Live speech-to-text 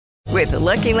With the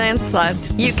Lucky Land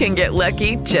Slots, you can get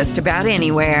lucky just about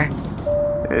anywhere.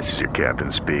 This is your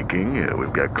captain speaking.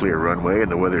 We've got clear runway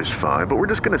and the weather's fine, but we're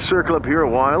just going to circle up here a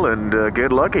while and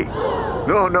get lucky.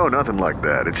 No, nothing like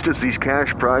that. It's just these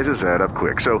cash prizes add up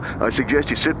quick. So I suggest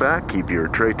you sit back, keep your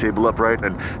tray table upright,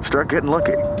 and start getting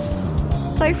lucky.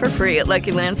 Play for free at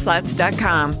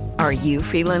LuckyLandSlots.com. Are you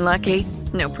feeling lucky?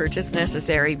 No purchase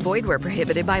necessary. Void where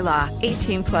prohibited by law.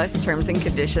 18 plus terms and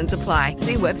conditions apply.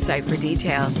 See website for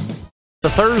details. The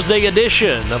Thursday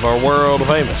edition of our world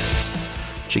famous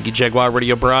Cheeky Jaguar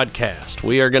radio broadcast.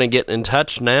 We are going to get in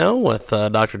touch now with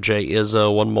Dr. J.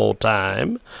 Izzo one more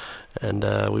time, and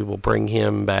we will bring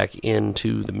him back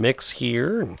into the mix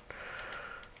here. And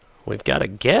we've got a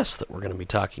guest that we're going to be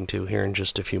talking to here in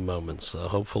just a few moments, so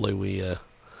hopefully we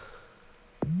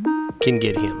can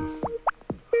get him.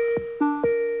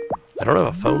 I don't have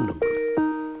a phone number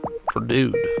for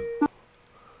dude.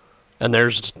 And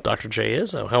there's Dr. J.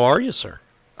 Izzo. How are you, sir?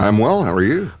 I'm well. How are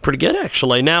you? Pretty good,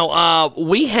 actually. Now,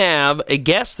 we have a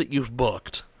guest that you've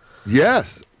booked.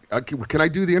 Yes. Can I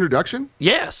do the introduction?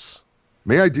 Yes.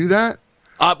 May I do that?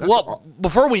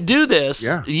 Before we do this,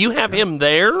 do you have him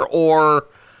there, or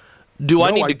do I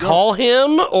need to call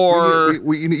him? Or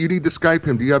you need to Skype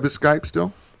him. Do you have his Skype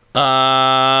still?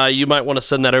 You might want to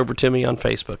send that over to me on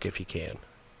Facebook if you can.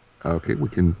 Okay, we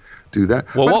can do that.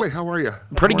 Well, by the way, how are you?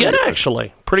 Pretty good,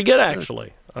 actually. Pretty good,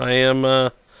 actually. I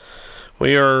am...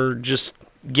 We are just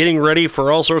getting ready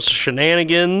for all sorts of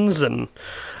shenanigans, and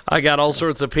I got all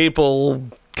sorts of people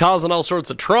causing all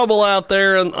sorts of trouble out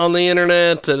there on the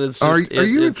internet, and it's just... Are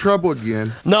you in trouble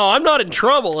again? No, I'm not in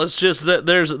trouble. It's just that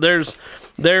there's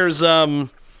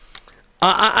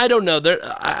I don't know.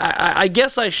 I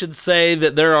guess I should say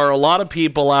that there are a lot of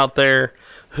people out there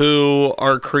who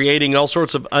are creating all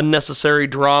sorts of unnecessary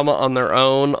drama on their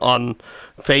own on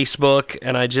Facebook,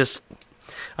 and I just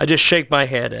shake my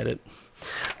head at it.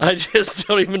 I just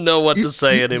don't even know what to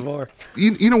say anymore.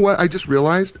 You know what? I just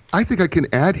realized. I think I can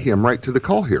add him right to the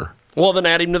call here. Well, then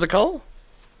add him to the call.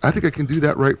 I think I can do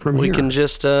that right from here.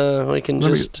 Let's do that. We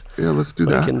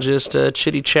can just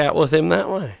chitty chat with him that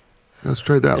way. Let's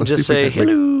try that. Let's just say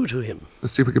hello to him.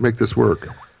 Let's see if we can make this work.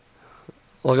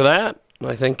 Look at that.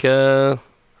 I think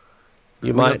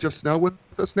you might have Jeff Snell with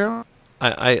us now.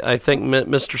 I think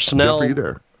Mr. Snell. Jeff, are you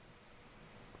there?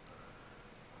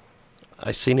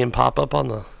 I seen him pop up on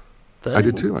the thing. I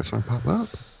did too. I saw him pop up.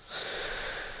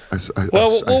 I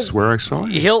swear I saw him.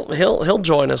 He'll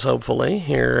join us hopefully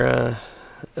here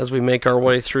as we make our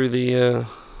way through the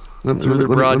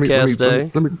broadcast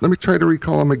day. Let me try to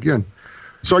recall him again.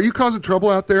 So, are you causing trouble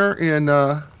out there in?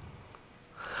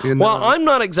 Well, I'm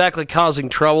not exactly causing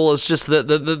trouble. It's just that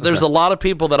there's a lot of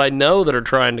people that I know that are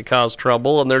trying to cause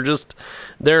trouble, and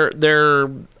they're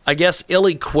I guess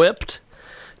ill-equipped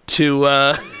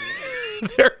to.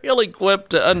 They're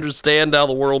ill-equipped to understand how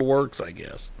the world works, I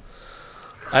guess.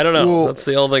 I don't know. Well, that's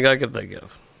the only thing I can think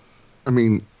of. I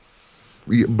mean,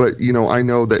 but, I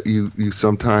know that you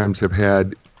sometimes have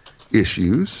had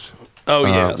issues. Oh,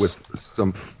 yes. With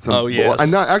some oh, yes. Well,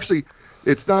 I'm not, actually,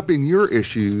 it's not been your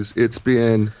issues. It's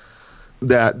been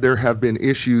that there have been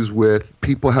issues with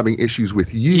people having issues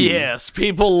with you. Yes,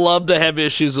 people love to have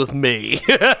issues with me.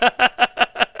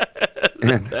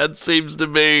 That seems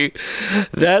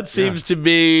to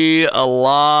be a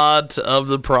lot of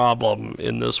the problem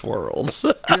in this world.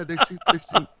 Yeah, they seem.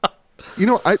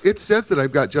 It says that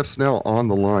I've got Jeff Snell on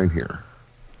the line here.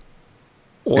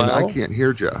 Well, and I can't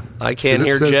hear Jeff. I can't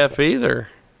hear Jeff either.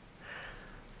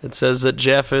 It says that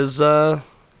Jeff is. Let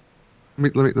me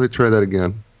try that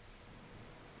again.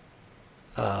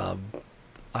 I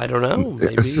don't know.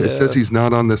 Maybe, it says he's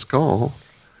not on this call.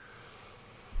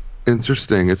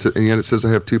 Interesting. And yet it says I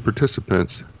have two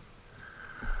participants.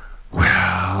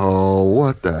 Well,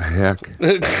 what the heck?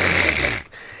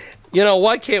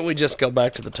 Why can't we just go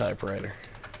back to the typewriter?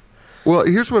 Well,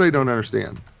 here's what I don't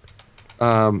understand.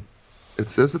 It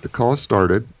says that the call has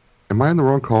started. Am I on the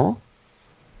wrong call?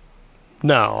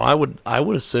 No, I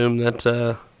would assume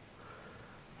that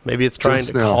maybe it's trying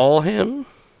to call him.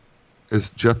 Is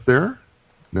Jeff there?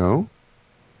 No.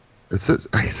 It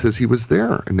says he was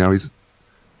there, and now he's.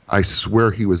 I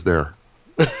swear he was there.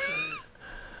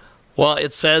 Well,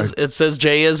 it says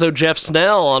J. Izzo Jeff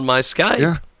Snell on my Skype.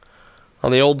 Yeah.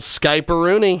 On the old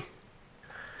Skype-a-rooney.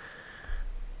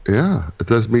 Yeah, it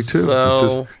does me too. So, it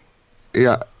says,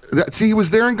 yeah. See, he was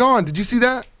there and gone. Did you see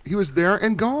that? He was there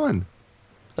and gone.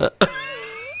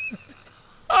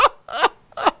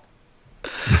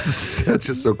 That's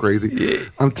just so crazy. Yeah.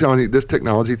 I'm telling you, this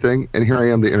technology thing, and here I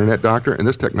am, the internet doctor, and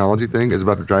this technology thing is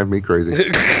about to drive me crazy.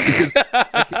 Because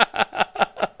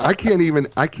I can't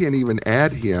even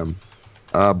add him,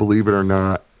 believe it or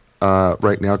not,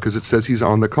 right now because it says he's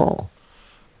on the call.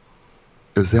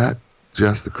 Is that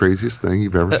just the craziest thing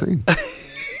you've ever seen?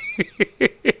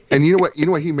 And you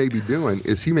know what he may be doing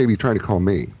is he may be trying to call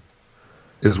me.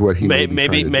 Is what he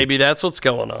maybe that's what's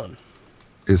going on.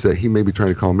 Is that he may be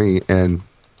trying to call me, and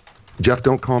Jeff,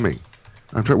 don't call me.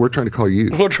 We're trying to call you.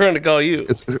 We're trying to call you.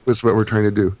 It's what we're trying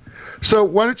to do. So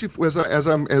why don't you,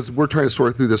 as we're trying to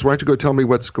sort through this, why don't you go tell me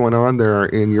what's going on there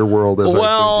in your world?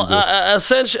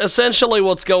 Essentially,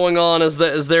 what's going on is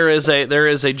that there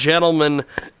is a gentleman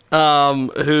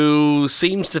who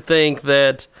seems to think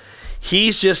that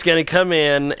he's just going to come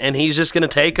in and he's just going to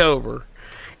take over,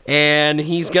 and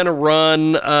he's going to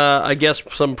run, I guess,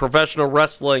 some professional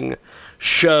wrestling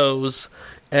shows.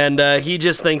 And he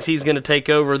just thinks he's going to take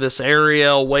over this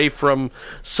area away from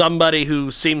somebody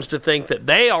who seems to think that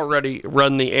they already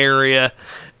run the area.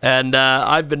 And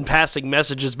I've been passing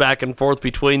messages back and forth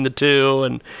between the two,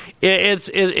 and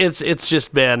it's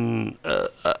just been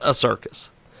a circus.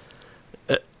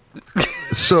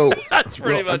 So that's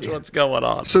pretty much what's going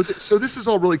on. So this is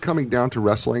all really coming down to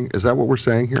wrestling. Is that what we're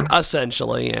saying here?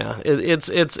 Essentially, yeah.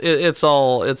 It's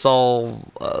all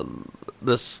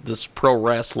this pro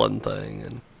wrestling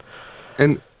thing,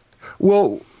 and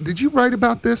well, did you write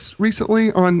about this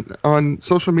recently on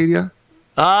social media?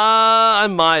 I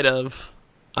might have.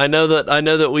 I know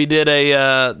that we did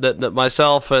that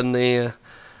myself and the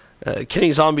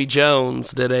Kenny Zombie Jones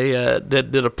did a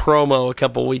promo a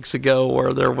couple weeks ago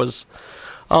where there was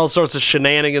all sorts of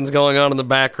shenanigans going on in the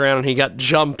background, and he got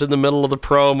jumped in the middle of the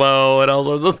promo and all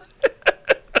sorts of.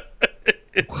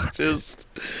 It's just.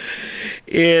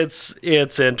 It's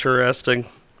interesting.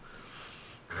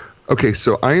 Okay,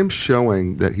 so I am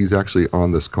showing that he's actually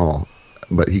on this call,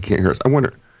 but he can't hear us. I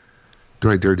wonder, do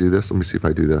I dare do this? Let me see if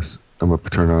I do this. I'm going to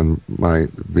turn on my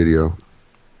video.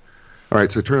 All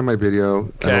right, so turn on my video.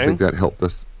 Okay. I don't think that helped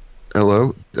us.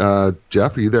 Hello?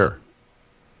 Jeff, are you there?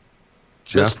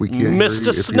 Jeff, we can't hear you.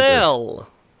 Mr. Snell.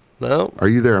 No? Are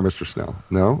you there, Mr. Snell?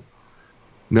 No?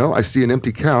 No, I see an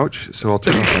empty couch, so I'll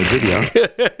turn off my video.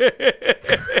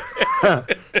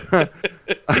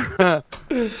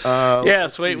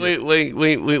 Yes,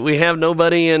 we have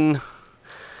nobody in.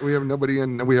 We have nobody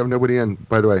in.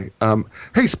 By the way,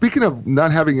 hey, speaking of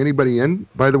not having anybody in,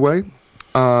 by the way,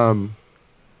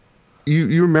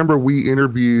 you remember we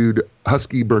interviewed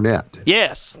Husky Burnett?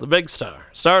 Yes, the big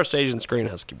star stage and screen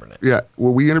Husky Burnett. Yeah,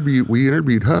 well, we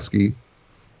interviewed Husky,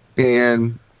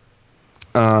 and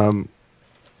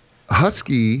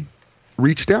Husky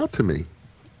reached out to me.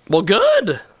 Well,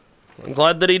 good. I'm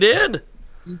glad that he did.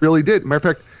 He really did. Matter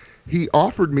of fact, he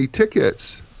offered me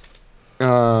tickets. He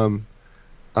offered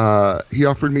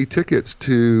me tickets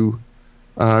to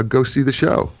go see the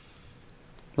show.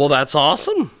 Well, that's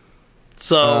awesome.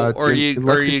 So, are you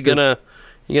gonna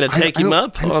take him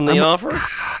up on the offer?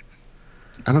 I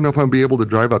don't know if I'm gonna be able to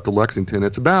drive out to Lexington.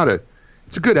 It's a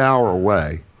good hour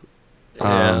away.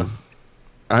 Yeah.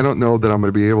 I don't know that I'm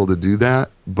going to be able to do that,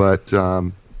 but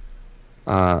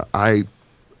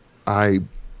I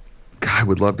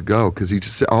would love to go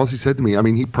because all he said to me. I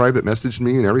mean, he private messaged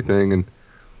me and everything, and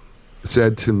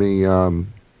said to me,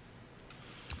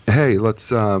 "Hey,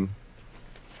 let's let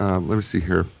me see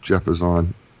here. Jeff is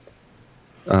on.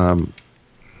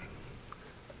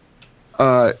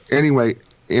 Anyway,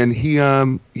 and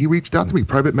he reached out to me,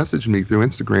 private messaged me through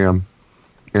Instagram,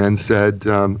 and said,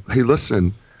 "Hey,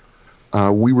 listen."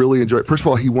 We really enjoyed. First of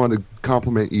all, he wanted to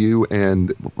compliment you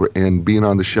and being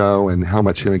on the show, and how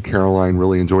much him and Caroline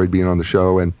really enjoyed being on the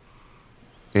show. And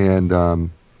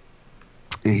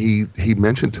he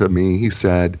mentioned to me, he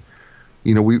said,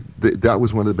 that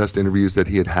was one of the best interviews that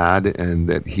he had, and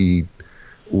that he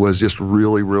was just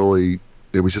really,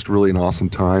 it was just really an awesome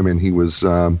time. And he was,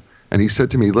 and he said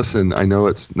to me, listen, I know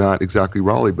it's not exactly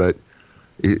Raleigh, but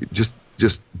just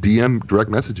DM, direct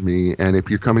message me, and if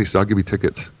you're coming, I'll give you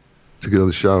tickets to go to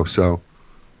the show. So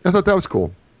I thought that was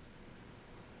cool.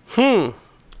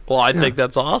 Well, I think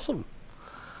that's awesome.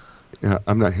 Yeah,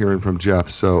 I'm not hearing from Jeff,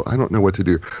 so I don't know what to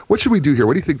do. What should we do here?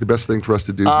 What do you think the best thing for us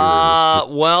to do here is?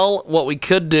 Well, what we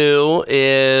could do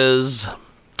is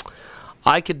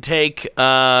I could take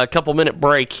a couple-minute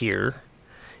break here.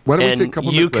 Why don't we take a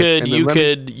couple-minute break?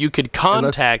 You could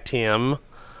contact him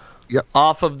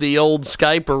off of the old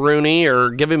Skype or Rooney,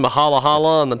 or give him a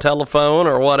holla on the telephone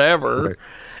or whatever. Right.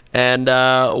 And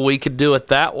we could do it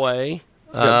that way.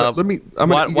 Why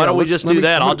don't we just do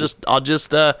that? I'll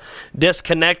just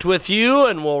disconnect with you,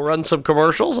 and we'll run some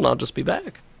commercials, and I'll just be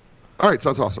back. All right,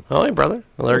 sounds awesome. All right, brother.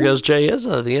 Well, there goes Jay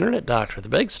Izzo, the internet doctor, the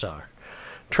big star,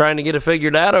 trying to get it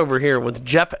figured out over here with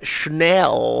Jeff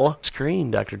Schnell. Screen,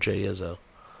 Dr. Jay Izzo.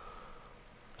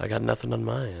 I got nothing on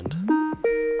my end.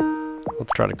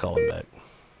 Let's try to call him back.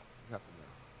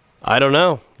 I don't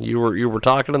know. You were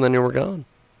talking and then you were gone.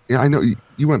 Yeah, I know.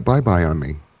 You went bye-bye on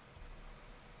me.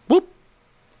 Whoop.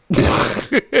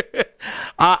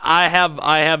 I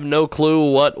have no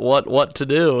clue what to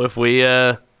do if we.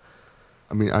 I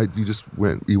mean,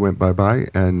 you went bye-bye,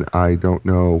 and I don't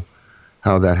know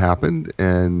how that happened,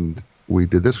 and we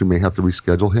did this. We may have to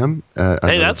reschedule him.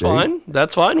 Hey, that's fine.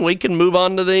 That's fine. We can move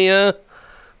on to the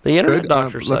internet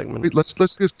doctor segment. Let's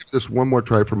just give this one more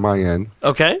try from my end.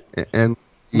 Okay. And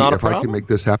Not a if problem. I can make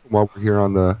this happen while we're here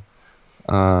on the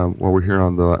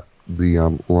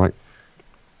line.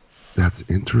 That's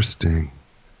interesting.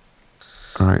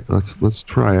 All right, let's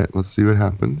try it. Let's see what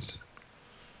happens.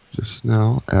 Just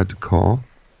now, add to call.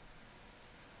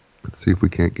 Let's see if we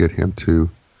can't get him to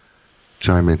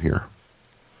chime in here.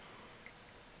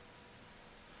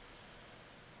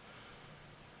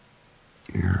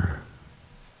 Here.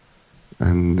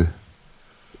 And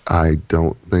I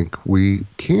don't think we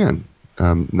can.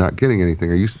 I'm not getting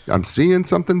anything. I'm seeing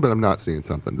something, but I'm not seeing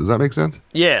something. Does that make sense?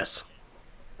 Yes.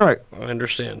 All right. I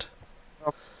understand.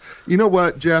 You know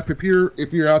what, Jeff? If you're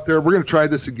out there, we're going to try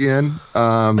this again.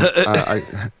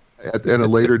 At a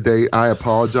later date. I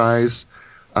apologize.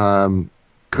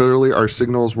 Clearly, our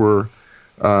signals were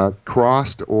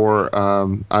crossed, or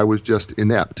I was just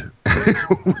inept,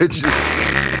 which is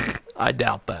I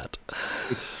doubt that.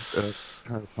 It's a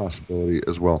kind of possibility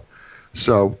as well.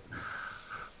 So,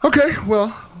 okay,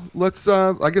 well, let's.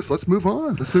 I guess let's move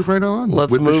on. Let's move right on.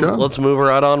 Let's move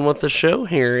right on with the show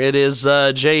here. It is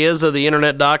Jay Izzo, the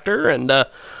Internet Doctor, and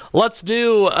let's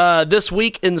do This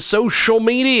Week in Social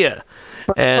Media.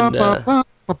 And okay.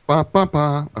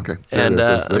 And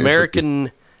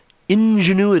American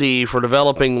ingenuity for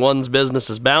developing one's business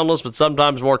is boundless, but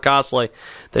sometimes more costly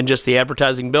than just the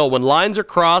advertising bill. When lines are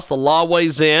crossed, the law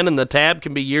weighs in, and the tab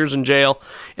can be years in jail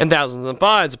and thousands in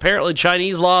fines. Apparently,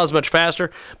 Chinese law is much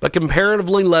faster, but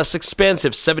comparatively less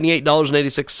expensive.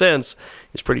 $78.86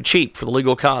 is pretty cheap for the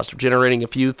legal cost of generating a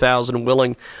few thousand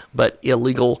willing but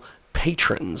illegal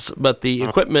patrons. But the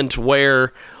equipment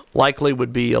where likely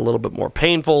would be a little bit more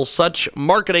painful. Such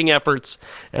marketing efforts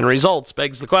and results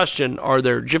begs the question, are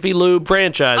there Jiffy Lube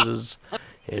franchises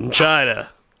in China?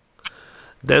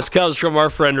 This comes from our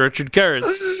friend Richard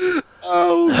Kurtz.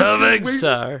 A big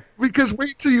star. Because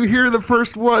wait till you hear the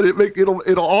first one. It'll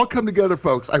all come together,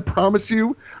 folks. I promise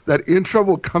you that intro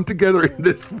will come together in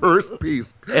this first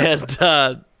piece. And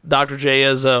Dr. Jay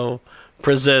Izzo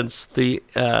presents the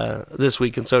This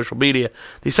Week in Social Media.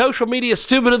 The social media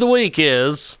stupid of the week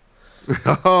is...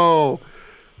 Oh,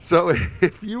 so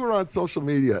if you were on social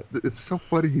media, it's so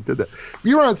funny he did that. If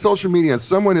you were on social media and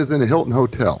someone is in a Hilton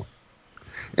hotel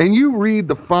and you read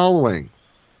the following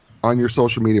on your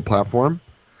social media platform,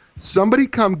 somebody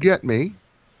come get me,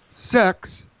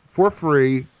 sex for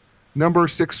free, number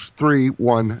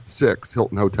 6316,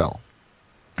 Hilton Hotel.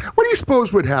 What do you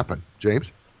suppose would happen,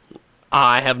 James?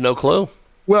 I have no clue.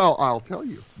 Well, I'll tell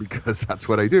you, because that's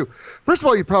what I do. First of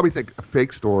all, you'd probably think a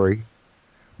fake story.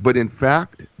 But in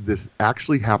fact, this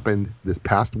actually happened this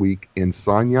past week in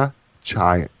Sanya,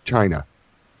 China.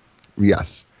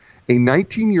 Yes. A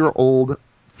 19-year-old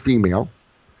female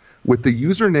with the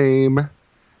username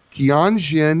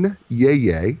Qianjin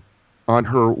Yeye on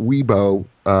her Weibo.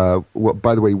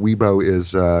 By the way, Weibo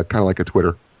is kind of like a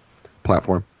Twitter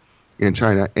platform in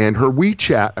China. And her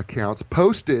WeChat accounts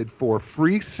posted for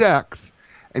free sex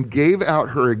and gave out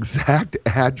her exact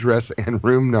address and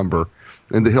room number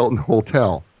in the Hilton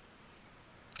Hotel.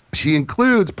 She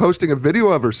includes posting a video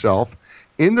of herself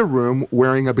in the room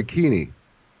wearing a bikini.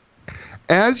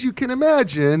 As you can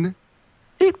imagine,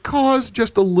 it caused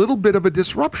just a little bit of a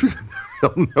disruption in the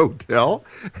Hilton Hotel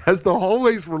as the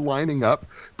hallways were lining up.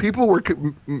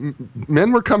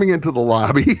 Men were coming into the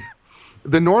lobby.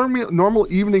 The normal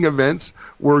evening events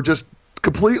were just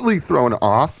completely thrown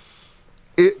off.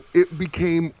 It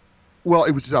became, well,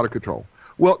 it was just out of control.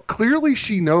 Well, clearly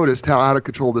she noticed how out of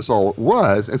control this all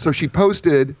was, and so she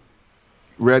posted,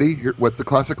 ready? Here, what's the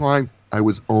classic line? I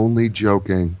was only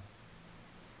joking.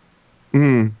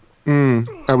 I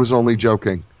was only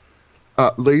joking.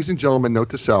 Ladies and gentlemen,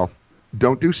 note to self,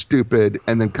 don't do stupid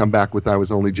and then come back with I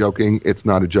was only joking. It's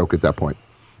not a joke at that point.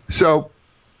 So,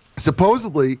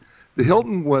 supposedly, the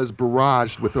Hilton was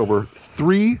barraged with over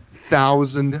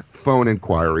 3,000 phone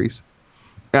inquiries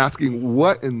asking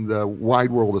what in the wide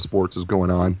world of sports is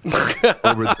going on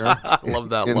over there. I love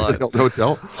that in line. the Hilton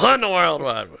Hotel. What in the world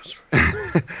wide was?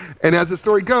 And as the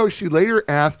story goes, she later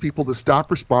asked people to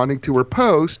stop responding to her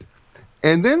post.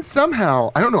 And then somehow,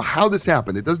 I don't know how this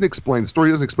happened. It doesn't explain. The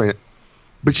story doesn't explain it.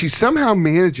 But she somehow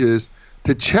manages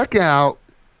to check out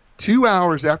 2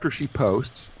 hours after she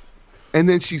posts And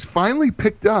then she's finally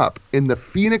picked up in the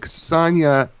Phoenix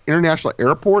Sanya International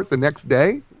Airport the next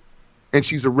day, and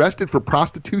she's arrested for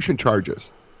prostitution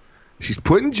charges. She's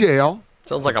put in jail.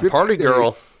 Sounds like a party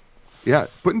girl. Yeah,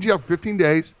 put in jail for 15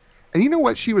 days. And you know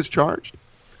what she was charged?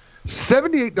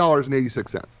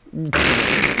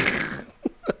 $78.86.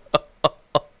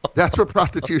 That's what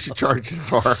prostitution charges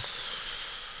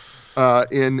are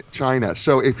in China.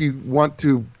 So if you want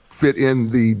to fit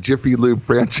in the Jiffy Lube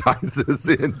franchises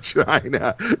in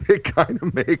China, it kind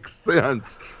of makes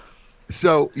sense.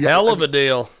 So yeah, hell of a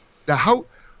deal.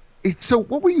 So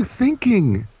what were you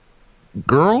thinking,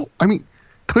 girl? I mean,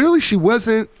 clearly she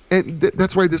wasn't, and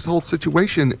that's why this whole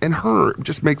situation and her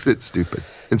just makes it stupid.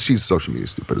 And she's social media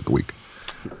stupid of the week.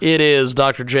 It is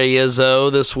Dr. J.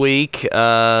 Izzo this week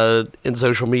in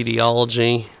social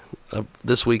mediology.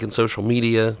 This week in social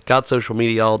media. Got social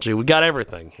mediology. We got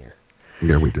everything here.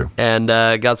 Yeah, we do. And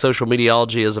Got Social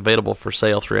Mediology is available for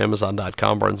sale through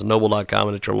Amazon.com, BarnesandNoble.com,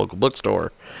 and at your local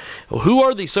bookstore. Who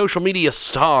are the social media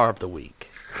star of the week?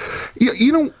 Yeah,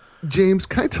 you know, James,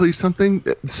 can I tell you something?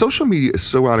 Social media is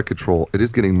so out of control. It is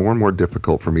getting more and more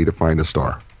difficult for me to find a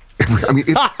star. I mean,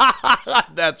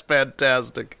 that's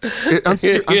fantastic. I'm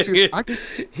serious.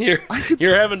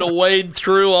 You're having to wade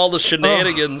through all the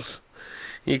shenanigans.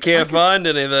 You can't find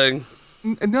anything.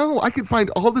 No, I can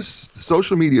find all the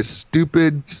social media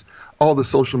stupids, all the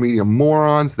social media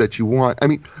morons that you want. I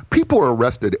mean, people are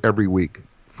arrested every week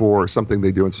for something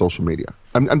they do in social media.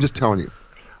 I'm just telling you.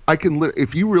 I can,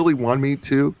 if you really want me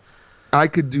to, I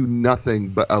could do nothing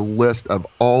but a list of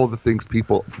all the things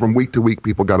people from week to week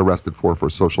people got arrested for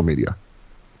social media.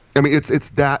 I mean,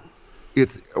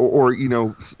 or you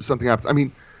know, something happens. I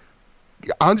mean,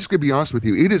 I'm just gonna be honest with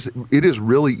you. It is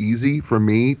really easy for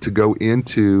me to go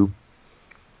into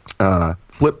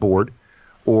Flipboard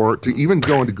or to even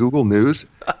go into Google News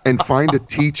and find a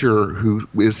teacher who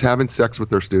is having sex with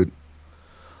their student.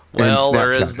 Well,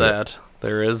 there is that.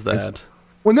 There is that.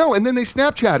 Well, no, and then they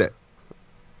Snapchat it.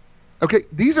 Okay,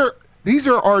 these are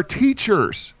our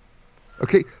teachers.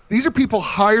 Okay, these are people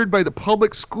hired by the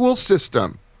public school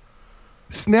system,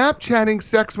 Snapchatting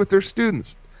sex with their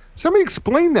students. Somebody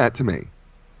explain that to me.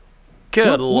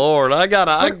 Good Lord, I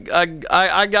gotta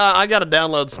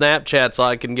download Snapchat so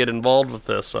I can get involved with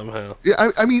this somehow.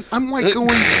 Yeah, I mean, I'm like going.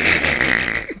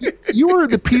 You are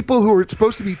the people who are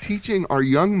supposed to be teaching our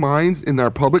young minds in our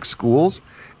public schools,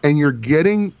 and you're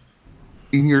Snapchatting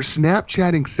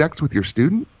sex with your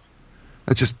student.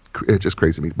 It's just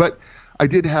crazy to me. But I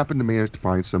did happen to manage to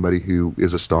find somebody who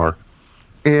is a star,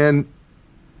 and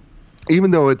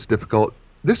even though it's difficult,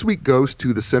 this week goes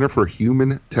to the Center for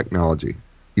Human Technology.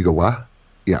 You go, what?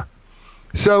 Yeah.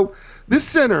 So this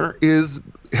center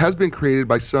has been created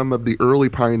by some of the early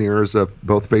pioneers of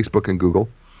both Facebook and Google,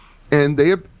 and they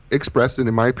have expressed, and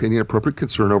in my opinion, appropriate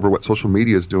concern over what social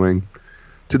media is doing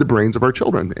to the brains of our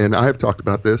children. And I have talked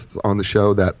about this on the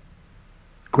show that,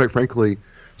 quite frankly,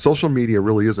 social media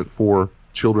really isn't for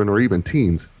children or even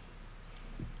teens,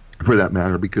 for that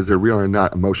matter, because they're really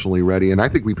not emotionally ready. And I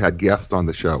think we've had guests on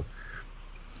the show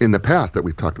in the past that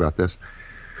we've talked about this.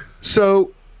 So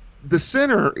the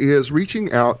center is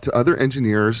reaching out to other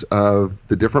engineers of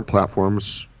the different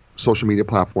platforms, social media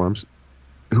platforms,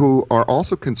 who are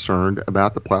also concerned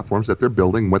about the platforms that they're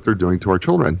building, what they're doing to our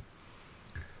children.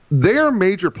 Their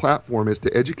major platform is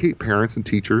to educate parents and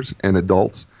teachers and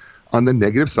adults on the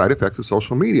negative side effects of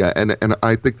social media. And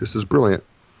I think this is brilliant.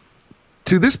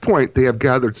 To this point, they have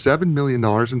gathered $7 million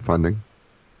in funding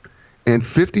and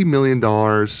 $50 million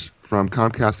from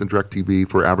Comcast and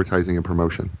DirecTV for advertising and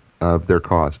promotion of their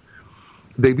cause.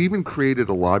 They've even created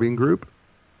a lobbying group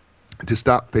to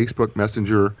stop Facebook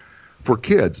Messenger for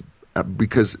kids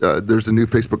because there's a new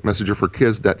Facebook Messenger for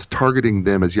kids that's targeting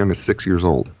them as young as 6 years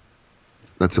old.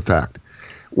 That's a fact.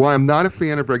 While I'm not a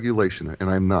fan of regulation, and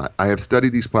I'm not, I have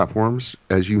studied these platforms,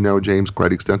 as you know, James,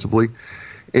 quite extensively.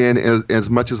 And as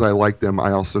much as I like them,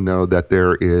 I also know that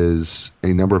there is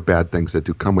a number of bad things that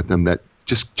do come with them that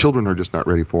just children are just not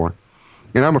ready for.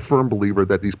 And I'm a firm believer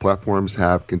that these platforms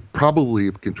probably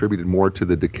have contributed more to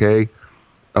the decay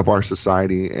of our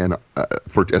society and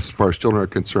as far as children are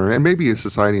concerned, and maybe in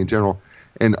society in general,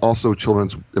 and also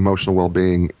children's emotional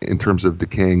well-being in terms of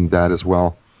decaying that as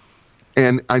well.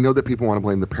 And I know that people want to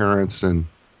blame the parents, and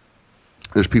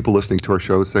there's people listening to our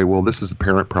show who say, well, this is a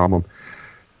parent problem.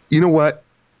 You know what?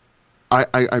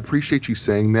 I appreciate you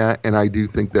saying that, and I do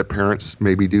think that parents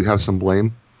maybe do have some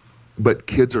blame, but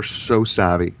kids are so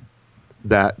savvy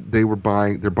that they're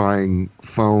buying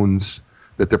phones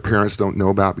that their parents don't know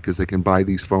about because they can buy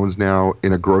these phones now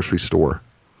in a grocery store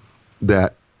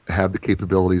that have the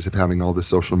capabilities of having all this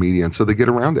social media, and so they get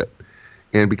around it.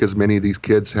 And because many of these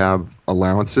kids have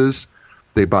allowances,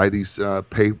 They buy these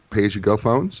pay-as-you-go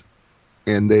phones,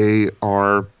 and they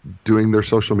are doing their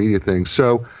social media thing.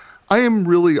 So I am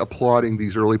really applauding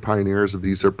these early pioneers of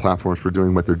these platforms for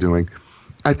doing what they're doing.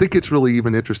 I think it's really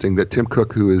even interesting that Tim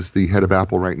Cook, who is the head of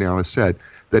Apple right now, has said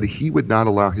that he would not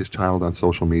allow his child on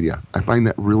social media. I find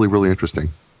that really, really interesting.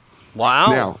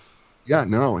 Wow.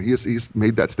 Now, he's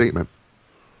made that statement.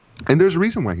 And there's a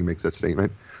reason why he makes that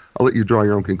statement. I'll let you draw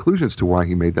your own conclusions to why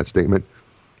he made that statement.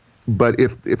 But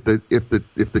if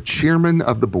the chairman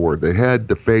of the board, the head,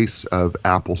 the face of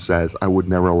Apple says, I would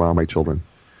never allow my children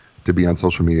to be on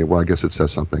social media, well, I guess it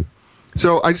says something.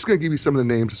 So I'm just going to give you some of the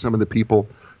names of some of the people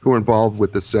who are involved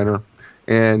with the center.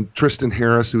 And Tristan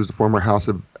Harris, who was the former House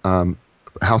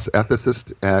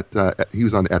ethicist he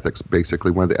was on ethics,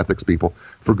 basically, one of the ethics people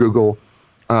for Google.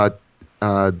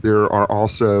 There are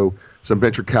also some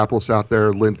venture capitalists out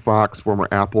there, Lynn Fox, former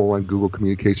Apple and Google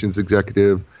communications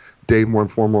executive, Dave Moore,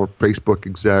 former Facebook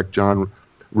exec, John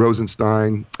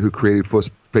Rosenstein, who created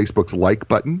Facebook's like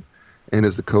button and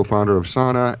is the co-founder of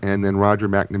Sana, and then Roger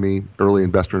McNamee, early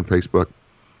investor in Facebook,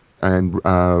 and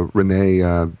Renee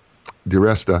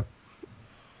DiResta,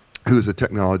 who is a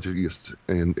technologist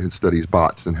and studies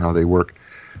bots and how they work.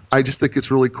 I just think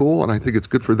it's really cool, and I think it's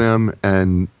good for them,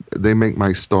 and they make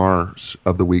my stars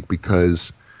of the week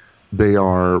because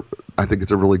I think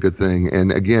it's a really good thing.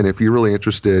 And again, if you're really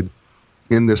interested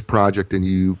in this project and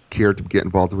you care to get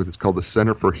involved with it, it's called the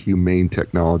Center for Humane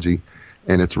Technology,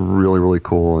 and it's really, really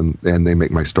cool, and they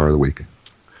make my star of the week.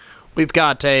 We've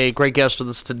got a great guest with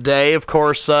us today, of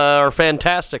course, our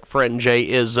fantastic friend Jay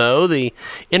Izso, the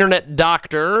internet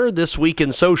doctor, this week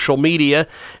in social media.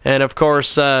 And, of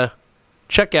course,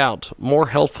 check out more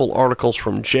helpful articles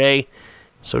from Jay,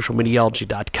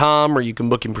 socialmediology.com, or you can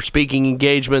book him for speaking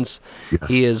engagements. Yes.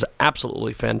 He is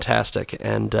absolutely fantastic.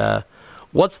 And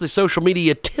what's the social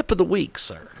media tip of the week,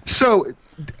 sir? So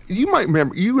you might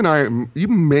remember, you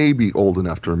may be old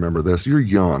enough to remember this. You're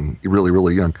young. You're really,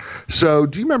 really young. So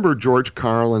do you remember George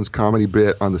Carlin's comedy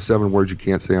bit on the 7 words you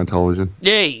can't say on television?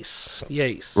 Yes.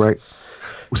 Right.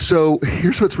 So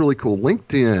here's what's really cool.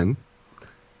 LinkedIn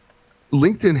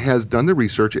has done the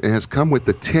research and has come with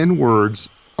the 10 words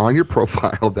on your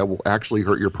profile that will actually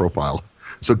hurt your profile.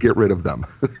 So get rid of them.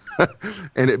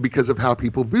 And because of how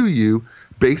people view you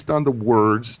based on the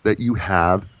words that you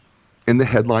have in the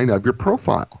headline of your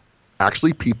profile.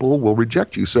 Actually, people will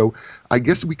reject you. So I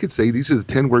guess we could say these are the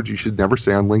 10 words you should never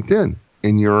say on LinkedIn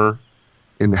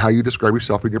in how you describe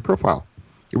yourself in your profile.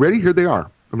 You ready? Here they are.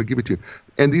 I'm going to give it to you.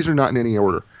 And these are not in any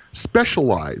order.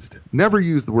 Specialized. Never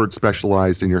use the word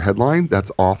specialized in your headline.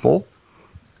 That's awful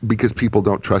because people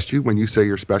don't trust you when you say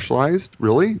you're specialized.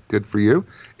 Really? Good for you.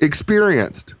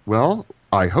 Experienced. Well,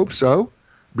 I hope so,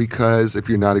 because if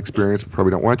you're not experienced, we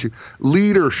probably don't want you.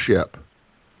 Leadership.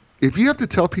 If you have to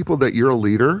tell people that you're a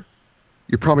leader,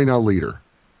 you're probably not a leader.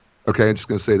 Okay, I'm just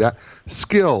going to say that.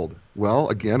 Skilled. Well,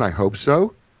 again, I hope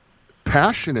so.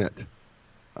 Passionate.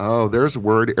 Oh, there's a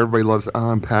word everybody loves. Oh,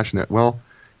 I'm passionate. Well,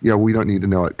 we don't need to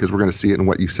know it because we're going to see it in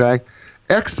what you say.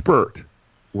 Expert.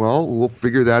 Well, we'll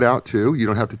figure that out too. You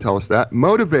don't have to tell us that.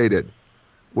 Motivated.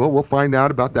 Well, we'll find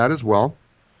out about that as well.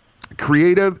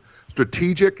 Creative,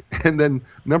 strategic, and then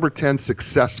number 10,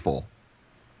 successful.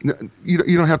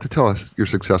 You don't have to tell us you're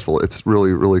successful. It's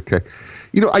really, really okay.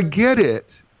 I get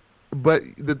it, but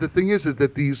the thing is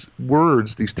that these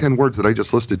words, these 10 words that I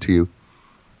just listed to you,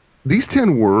 these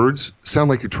 10 words sound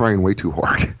like you're trying way too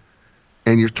hard.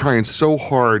 And you're trying so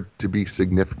hard to be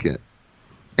significant.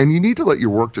 And you need to let your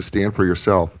work just stand for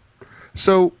yourself.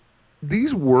 So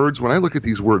these words, when I look at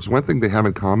these words, one thing they have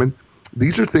in common,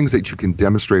 these are things that you can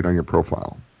demonstrate on your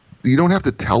profile. You don't have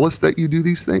to tell us that you do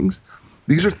these things.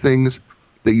 These are things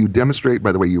that you demonstrate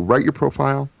by the way you write your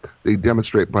profile. They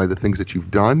demonstrate by the things that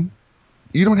you've done.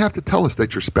 You don't have to tell us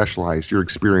that you're specialized, you're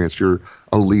experienced, you're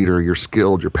a leader, you're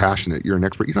skilled, you're passionate, you're an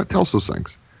expert. You don't have to tell us those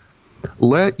things.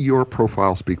 Let your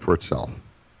profile speak for itself.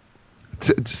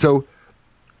 So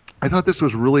I thought this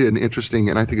was really an interesting,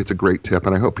 and I think it's a great tip,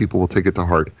 and I hope people will take it to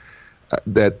heart.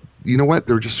 That,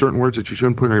 there are just certain words that you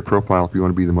shouldn't put on your profile if you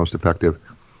want to be the most effective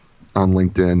on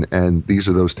LinkedIn, and these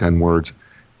are those 10 words.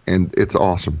 And it's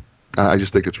awesome. I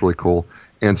just think it's really cool.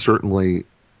 And certainly,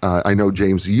 I know,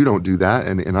 James, you don't do that,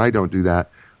 and I don't do that.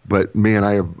 But, man,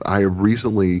 I have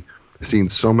recently seen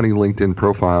so many LinkedIn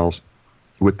profiles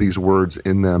with these words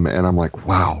in them, and I'm like,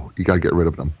 wow, you got to get rid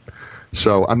of them.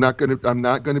 So I'm not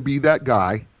gonna be that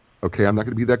guy. Okay, I'm not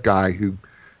gonna be that guy who,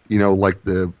 like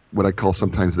what I call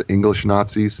sometimes the English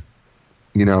Nazis,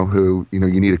 who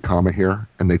you need a comma here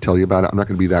and they tell you about it. I'm not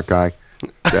gonna be that guy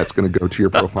that's gonna go to your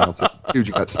profile and say, dude,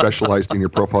 you got specialized in your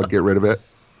profile, get rid of it.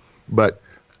 But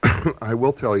I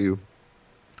will tell you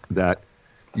that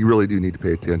you really do need to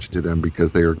pay attention to them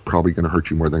because they are probably going to hurt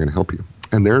you more than they're going to help you.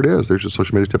 And there it is. There's your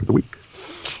social media tip of the week.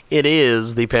 It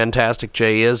is the fantastic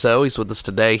Jay Izzo. He's with us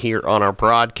today here on our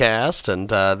broadcast, and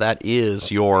that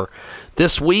is your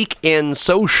This Week in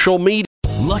Social Media.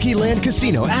 Lucky Land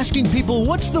Casino, asking people,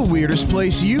 what's the weirdest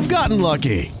place you've gotten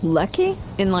lucky? Lucky?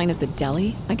 In line at the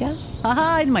deli, I guess?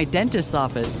 Aha, in my dentist's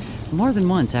office. More than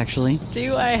once, actually.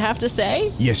 Do I have to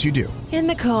say? Yes, you do. In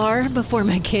the car before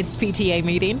my kids' PTA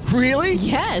meeting. Really?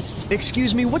 Yes.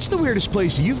 Excuse me, what's the weirdest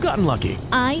place you've gotten lucky?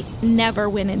 I never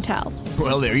win and tell.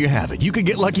 Well, there you have it. You can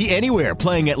get lucky anywhere,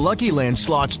 playing at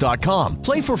LuckyLandSlots.com.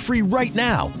 Play for free right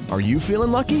now. Are you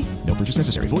feeling lucky? No purchase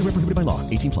necessary. Void where prohibited by law.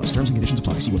 18+. Terms and conditions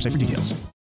apply. See website for details.